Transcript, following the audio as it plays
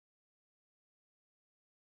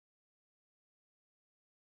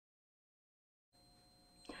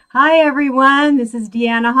Hi everyone, this is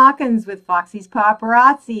Deanna Hawkins with Foxy's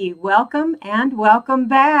Paparazzi. Welcome and welcome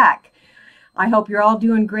back. I hope you're all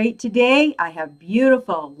doing great today. I have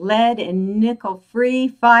beautiful lead and nickel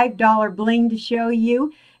free $5 bling to show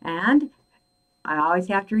you, and I always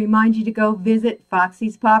have to remind you to go visit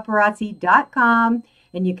foxyspaparazzi.com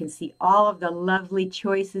and you can see all of the lovely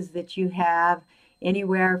choices that you have,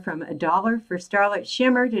 anywhere from $1 for Starlit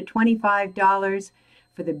Shimmer to $25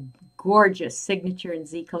 for the gorgeous Signature and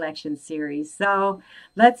Z Collection series. So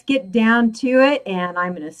let's get down to it, and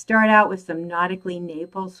I'm going to start out with some Nautically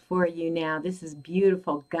Naples for you now. This is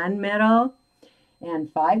beautiful gunmetal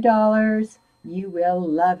and $5. You will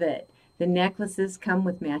love it. The necklaces come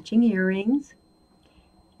with matching earrings,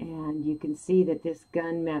 and you can see that this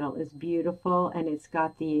gunmetal is beautiful, and it's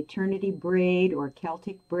got the Eternity braid or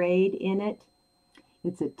Celtic braid in it.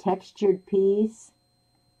 It's a textured piece,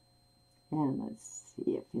 and let's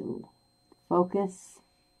see if it'll focus.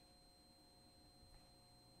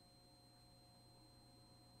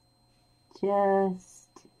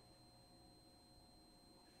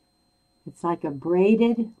 It's like a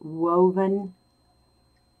braided woven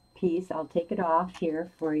piece. I'll take it off here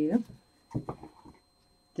for you.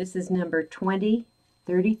 This is number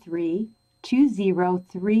 2033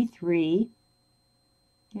 2033.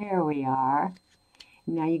 There we are.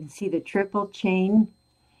 Now you can see the triple chain,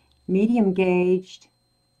 medium gauged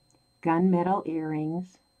gunmetal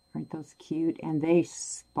earrings. Aren't those cute? And they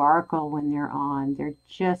sparkle when they're on. They're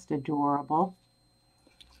just adorable.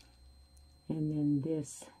 And then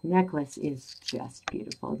this necklace is just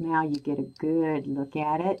beautiful. Now you get a good look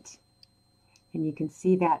at it. And you can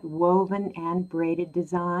see that woven and braided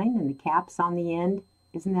design and the caps on the end.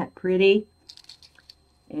 Isn't that pretty?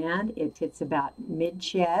 And it fits about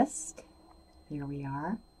mid-chest. There we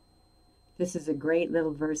are. This is a great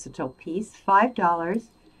little versatile piece. $5.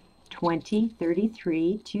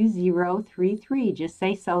 2033 2033. Just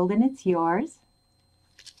say sold and it's yours.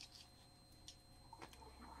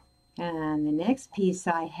 And the next piece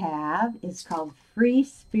I have is called Free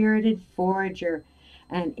Spirited Forager,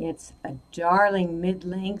 and it's a darling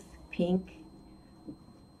mid-length pink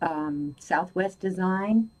Southwest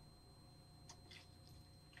design.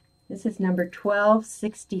 This is number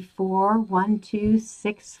 1264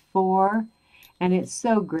 1264, and it's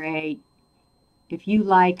so great. If you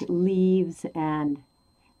like leaves and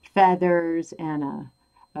feathers and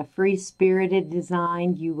a free-spirited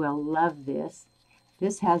design, you will love this.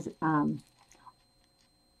 This has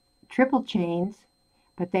triple chains,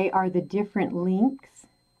 but they are the different links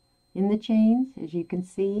in the chains, as you can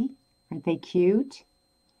see. Aren't they cute?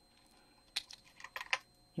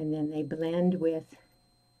 And then they blend with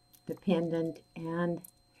the pendant, and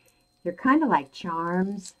they're kind of like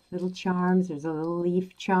charms, little charms. There's a little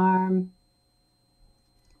leaf charm.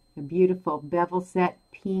 A beautiful bevel set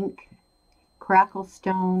pink crackle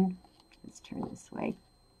stone. Let's turn this way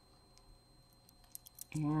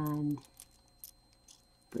and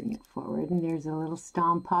bring it forward. And there's a little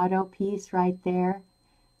stampado piece right there.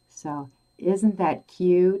 So isn't that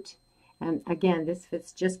cute? And again, this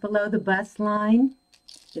fits just below the bust line.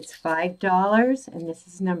 It's $5, and this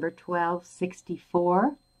is number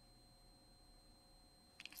 1264.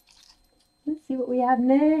 Let's see what we have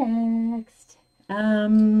next.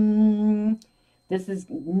 This is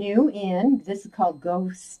new in. This is called Go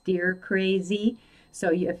Steer Crazy.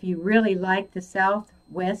 So if you really like the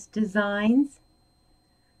Southwest designs,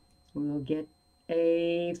 we'll get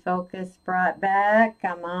a focus brought back.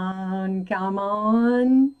 Come on, come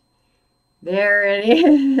on. There it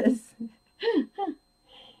is.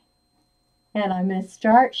 And I'm going to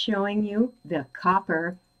start showing you the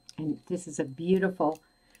copper. And this is a beautiful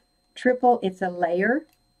triple. It's a layer.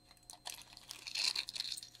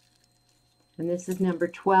 And this is number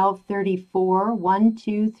 1234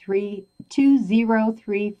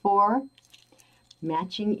 2034.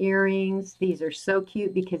 Matching earrings. These are so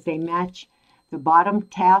cute because they match the bottom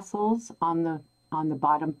tassels on the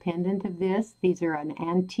bottom pendant of this. These are an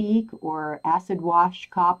antique or acid wash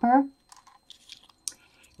copper.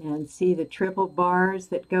 And see the triple bars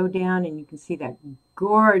that go down, and you can see that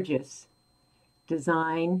gorgeous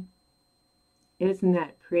design. Isn't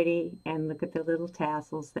that pretty? And look at the little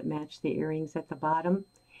tassels that match the earrings at the bottom.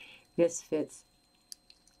 This fits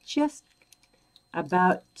just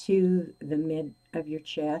about to the mid of your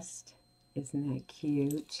chest. Isn't that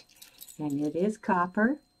cute? And it is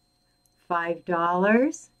copper.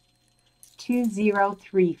 $5.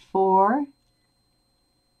 2034.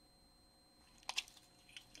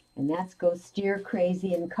 And that's Go Steer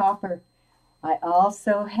Crazy in copper. I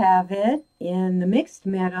also have it in the mixed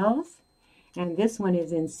metals. And this one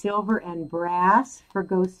is in silver and brass for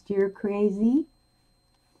Go Steer Crazy.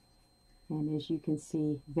 And as you can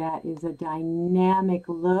see, that is a dynamic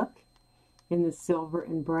look in the silver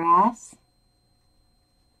and brass.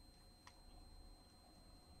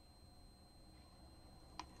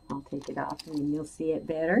 I'll take it off and then you'll see it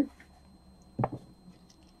better.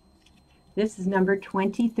 This is number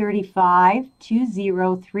 2035,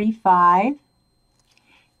 2035.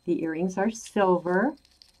 The earrings are silver.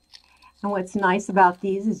 And what's nice about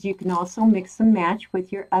these is you can also mix and match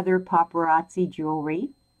with your other paparazzi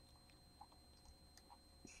jewelry.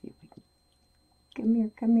 Let's see if we can... Come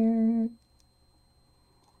here, come here.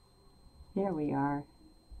 There we are.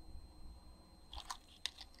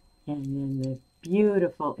 And then the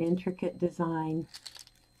beautiful, intricate design.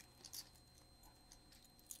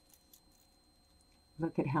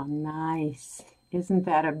 Look at how nice. Isn't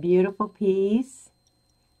that a beautiful piece?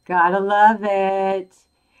 Gotta love it.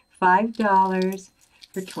 $5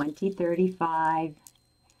 for 2035.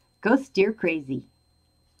 Go steer crazy.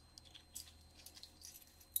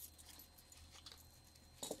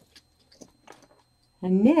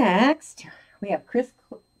 And next, we have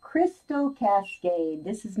Crystal Cascade.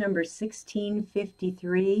 This is number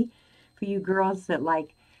 1653 for you girls that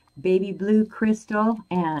like baby blue crystal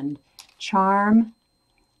and charm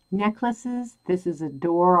necklaces. This is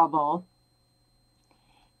adorable.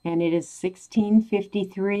 And it is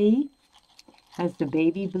 1653. Has the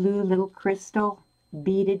baby blue little crystal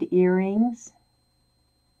beaded earrings.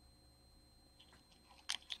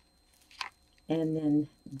 And then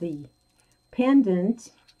the pendant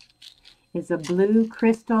is a blue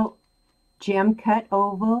crystal gem cut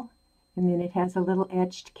oval. And then it has a little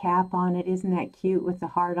etched cap on it. Isn't that cute with the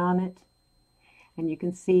heart on it? And you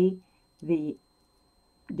can see the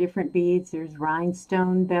different beads. There's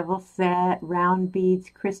rhinestone bevel set, round beads,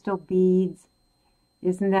 crystal beads.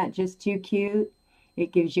 Isn't that just too cute?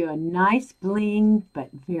 It gives you a nice bling, but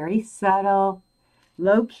very subtle,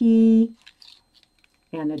 low-key,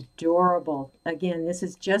 and adorable. Again, this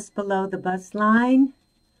is just below the bust line.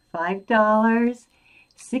 $5,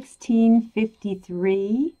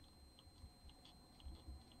 1653.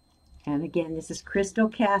 And again, this is Crystal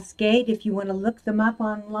Cascade. If you want to look them up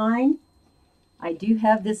online, I do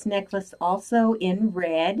have this necklace also in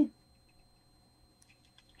red.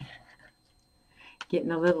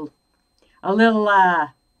 Getting a little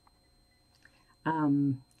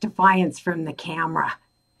defiance from the camera.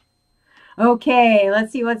 Okay,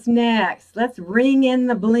 let's see what's next. Let's ring in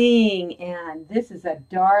the bling. And this is a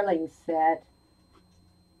darling set.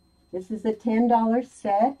 This is a $10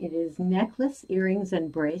 set. It is necklace, earrings,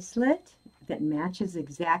 and bracelet that matches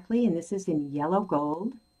exactly. And this is in yellow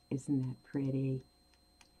gold. Isn't that pretty?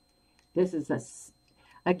 This is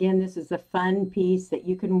again, this is a fun piece that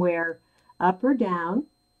you can wear up or down.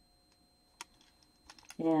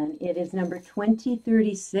 And it is number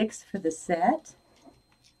 2036 for the set.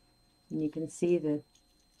 And you can see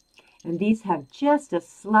and these have just a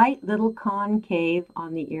slight little concave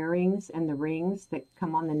on the earrings and the rings that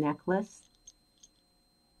come on the necklace.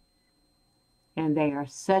 And they are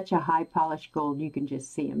such a high polished gold, you can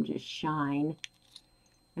just see them just shine.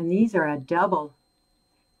 And these are a double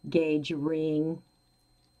gauge ring,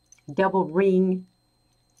 double ring,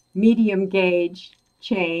 medium gauge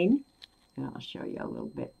chain. And I'll show you a little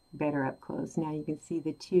bit better up close. Now you can see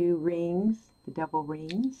the two rings, the double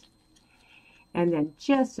rings. And then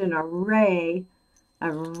just an array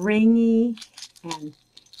of ringy and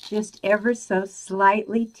just ever so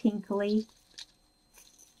slightly tinkly,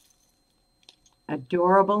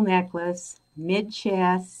 adorable necklace,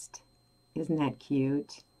 mid-chest. Isn't that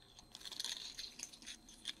cute?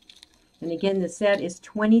 And again, the set is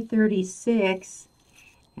 2036,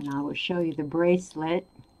 and I will show you the bracelet.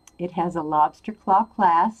 It has a lobster claw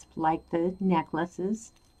clasp like the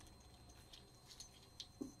necklaces.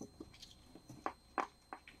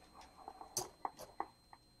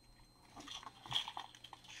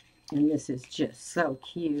 And this is just so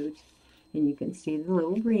cute. And you can see the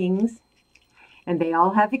little rings. And they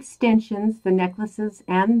all have extensions. The necklaces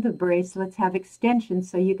and the bracelets have extensions,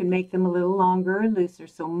 so you can make them a little longer or looser.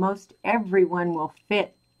 So most everyone will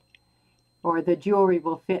fit, or the jewelry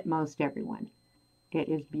will fit most everyone. It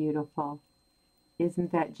is beautiful.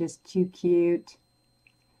 Isn't that just too cute?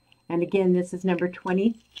 And again, this is number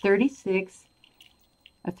 2036.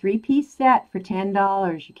 A 3-piece set for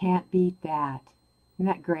 $10. You can't beat that. Isn't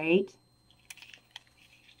that great?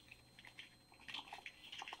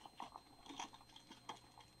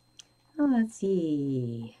 Oh, let's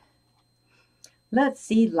see. Let's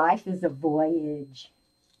see. Life is a voyage.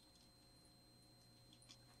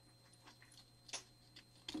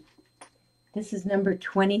 This is number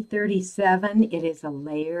 2037. It is a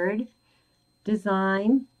layered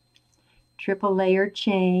design, triple layer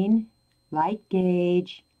chain, light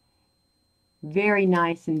gauge. Very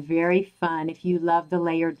nice and very fun. If you love the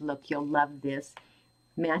layered look, you'll love this.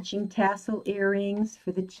 Matching tassel earrings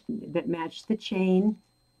for that match the chain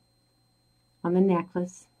on the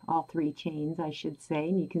necklace. All 3 chains, I should say.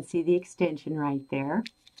 And you can see the extension right there.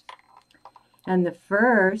 And the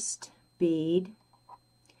first bead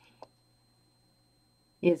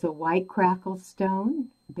is a white crackle stone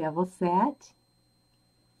bevel set.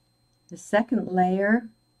 The second layer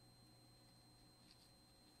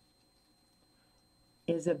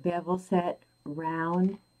is a bevel set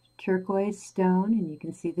round turquoise stone, and you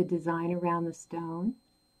can see the design around the stone.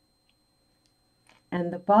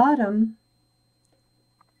 And the bottom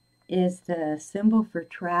is the symbol for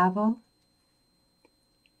travel.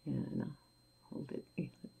 And I'll hold it.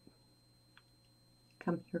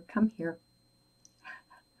 Come here, come here.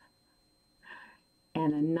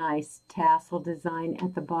 And a nice tassel design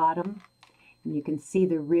at the bottom. And you can see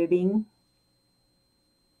the ribbing.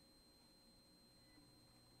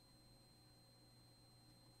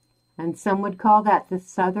 And some would call that the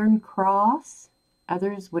Southern Cross.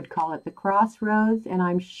 Others would call it the Crossroads. And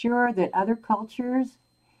I'm sure that other cultures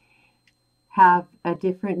have a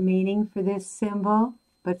different meaning for this symbol.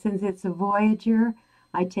 But since it's a Voyager,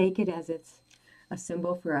 I take it as it's a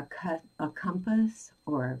symbol for a compass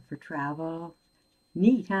or for travel.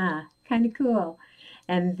 Neat, huh? Kind of cool.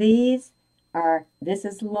 And this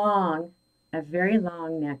is long, a very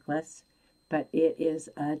long necklace, but it is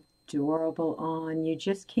adorable on. You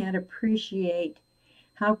just can't appreciate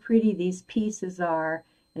how pretty these pieces are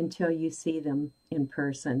until you see them in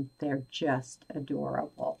person. They're just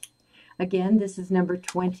adorable. Again, this is number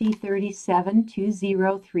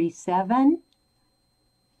 2037-2037.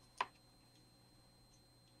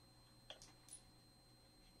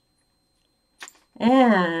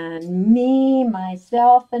 And me,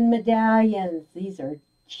 myself, and medallions. These are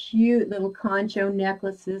cute little concho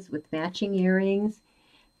necklaces with matching earrings.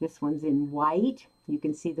 This one's in white. You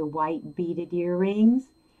can see the white beaded earrings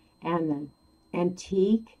and the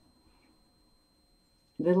antique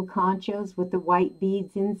little conchos with the white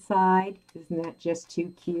beads inside. Isn't that just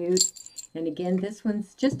too cute? And again, this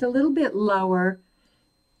one's just a little bit lower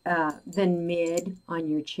than mid on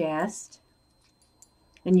your chest.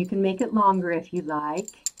 And you can make it longer if you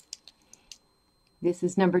like. This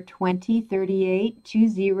is number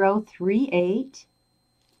 2038-2038.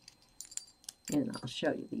 And I'll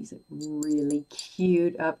show you these are really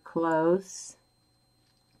cute up close.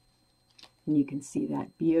 And you can see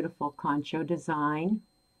that beautiful concho design.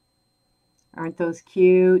 Aren't those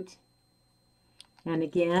cute? And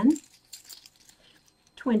again,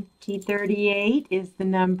 2038 is the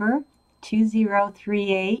number,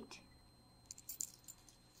 2038.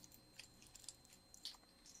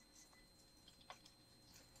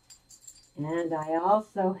 And I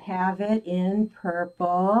also have it in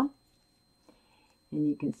purple. And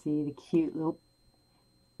you can see the cute little,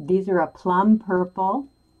 these are a plum purple.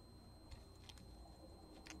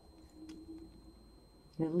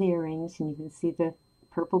 Little earrings, and you can see the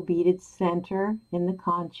purple beaded center in the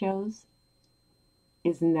conchos.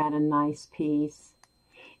 Isn't that a nice piece?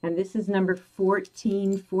 And this is number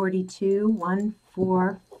 1442,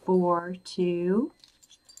 1442.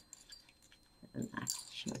 And I'll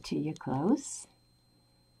show it to you close.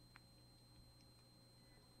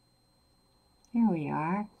 Here we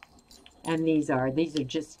are. And these are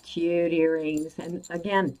just cute earrings. And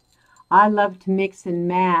again, I love to mix and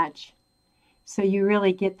match. So you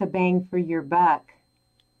really get the bang for your buck,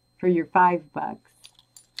 for your $5.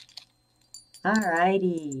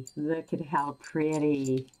 Alrighty, look at how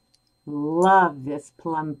pretty. Love this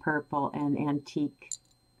plum purple and antique.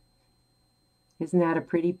 Isn't that a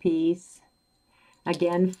pretty piece?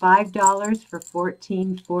 Again, $5 for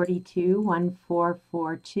 1442,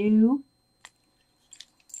 1442.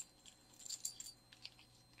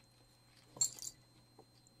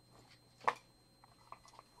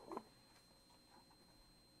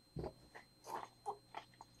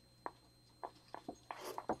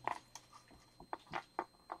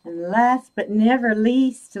 And last but never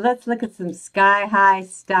least, let's look at some Sky High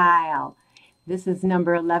style. This is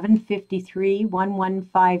number 1153,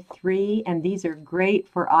 1153, and these are great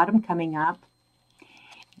for autumn coming up.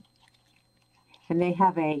 And they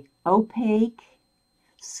have a opaque,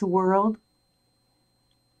 swirled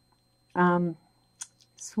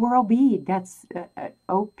swirl bead. That's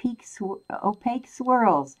opaque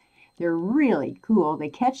swirls. They're really cool. They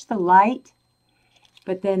catch the light,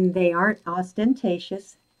 but then they aren't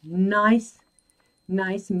ostentatious. Nice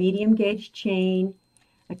medium gauge chain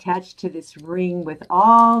attached to this ring with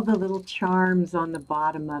all the little charms on the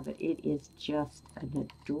bottom of it. It is just an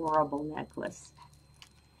adorable necklace.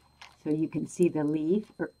 so you can see the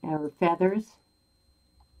leaf or feathers.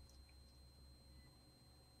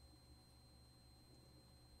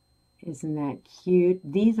 Isn't that cute?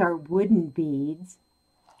 These are wooden beads.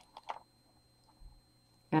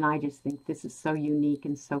 And I just think this is so unique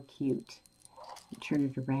and so cute. Turn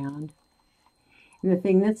it around. And the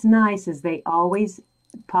thing that's nice is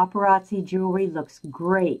Paparazzi jewelry looks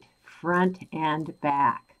great front and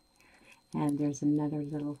back. And there's another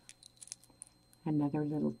little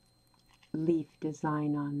leaf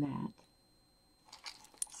design on that.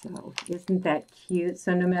 So isn't that cute?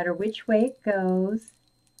 So no matter which way it goes,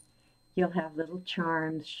 you'll have little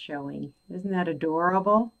charms showing. Isn't that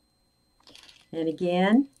adorable? And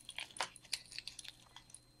again,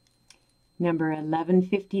 number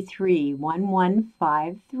 1153,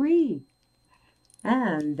 1153.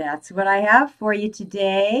 And that's what I have for you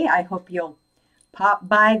today. I hope you'll pop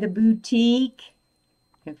by the boutique.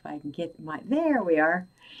 If I can get there we are.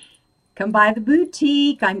 Come by the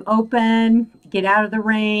boutique. I'm open. Get out of the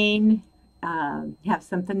rain. Have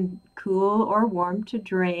something cool or warm to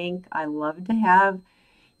drink. I love to have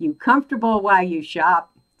you comfortable while you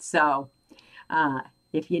shop. So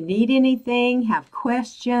if you need anything, have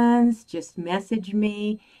questions, just message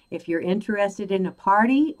me. If you're interested in a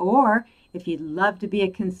party, or if you'd love to be a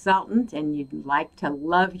consultant and you'd like to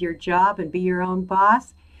love your job and be your own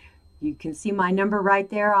boss, you can see my number right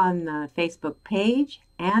there on the Facebook page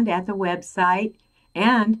and at the website.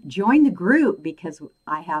 And join the group, because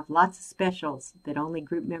I have lots of specials that only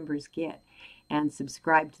group members get. And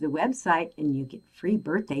subscribe to the website and you get free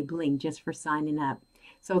birthday bling just for signing up.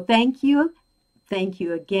 So thank you. Thank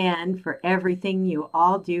you again for everything you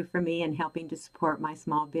all do for me and helping to support my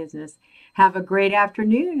small business. Have a great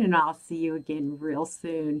afternoon, and I'll see you again real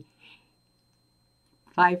soon.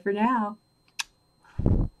 Bye for now.